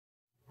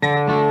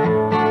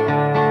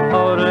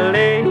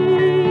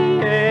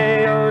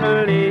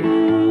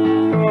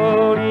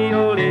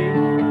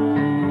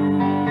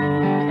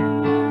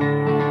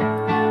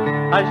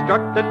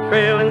off the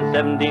trail in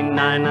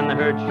 '79, and the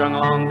herd strung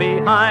along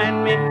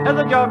behind me. As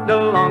I jogged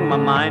along, my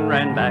mind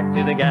ran back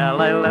to the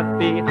gal I left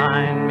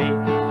behind me.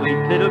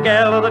 Sweet little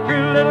gal, oh, the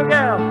true little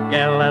gal,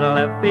 gal that I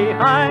left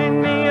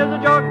behind me. As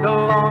I jogged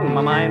along,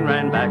 my mind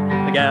ran back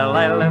to the gal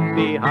I left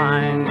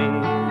behind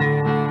me.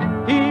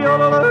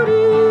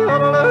 Yodelody,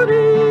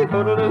 yodelody,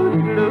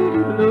 yodelody,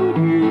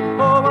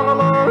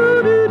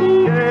 yodelody,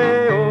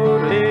 hey,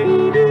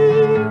 yodelady,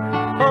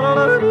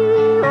 yodelody,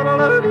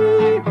 yodelady,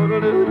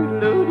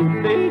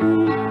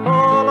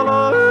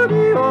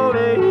 yodelady,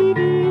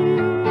 yodelady.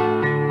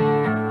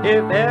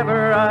 If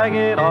ever I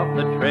get off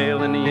the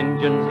trail and the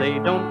Injuns they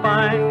don't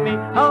find me,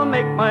 I'll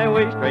make my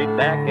way straight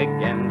back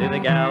again to the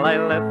gal I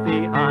left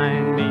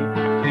behind me.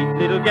 Sweet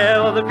little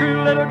gal, the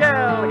true little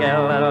gal,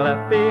 gal that I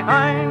left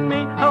behind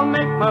me. I'll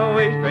make my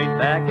way straight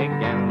back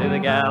again to the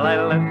gal I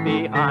left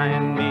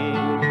behind me.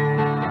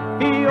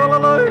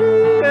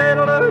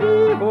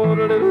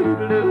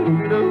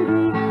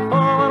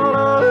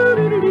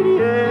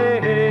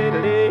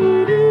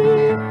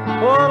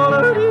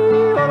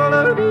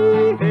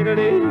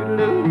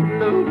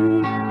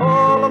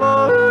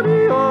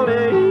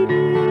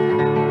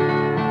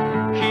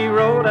 She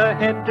rode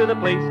ahead to the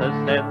place I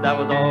said I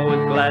was always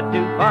glad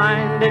to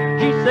find it.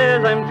 She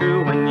says I'm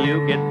true when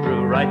you get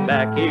through, right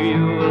back here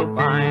you will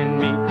find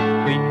me.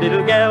 Sweet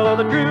little gal, oh,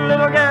 the true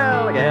little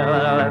gal, the gal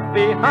I left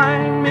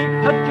behind me.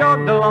 I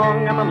jogged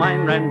along and my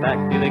mind ran back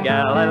to the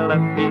gal I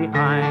left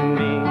behind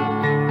me.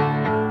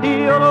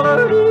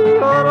 Yodelody,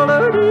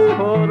 yodelody,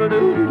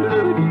 yodelody,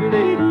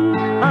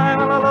 I'm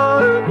a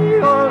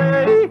yodelody,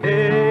 yodelody,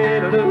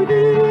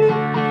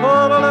 yodelody, yodelody,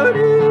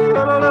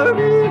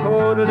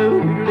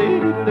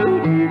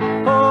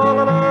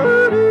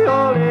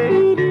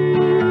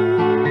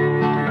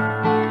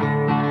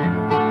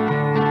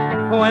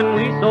 when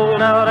we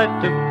sold out, I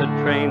took the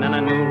train, and I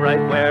knew right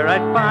where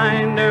I'd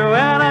find her.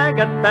 When I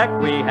got back,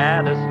 we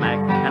had a smack,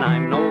 and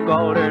I'm no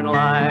golden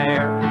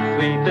liar.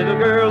 Sweet little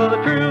girl, oh,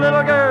 the true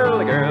little girl,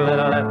 the girl that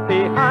I left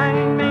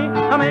behind me.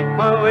 I make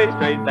my way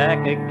straight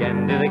back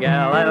again to the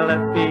gal I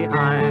left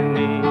behind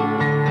me.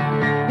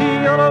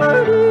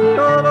 Yodelady,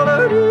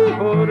 yodelady,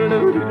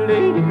 yodelady,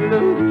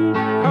 yodelady.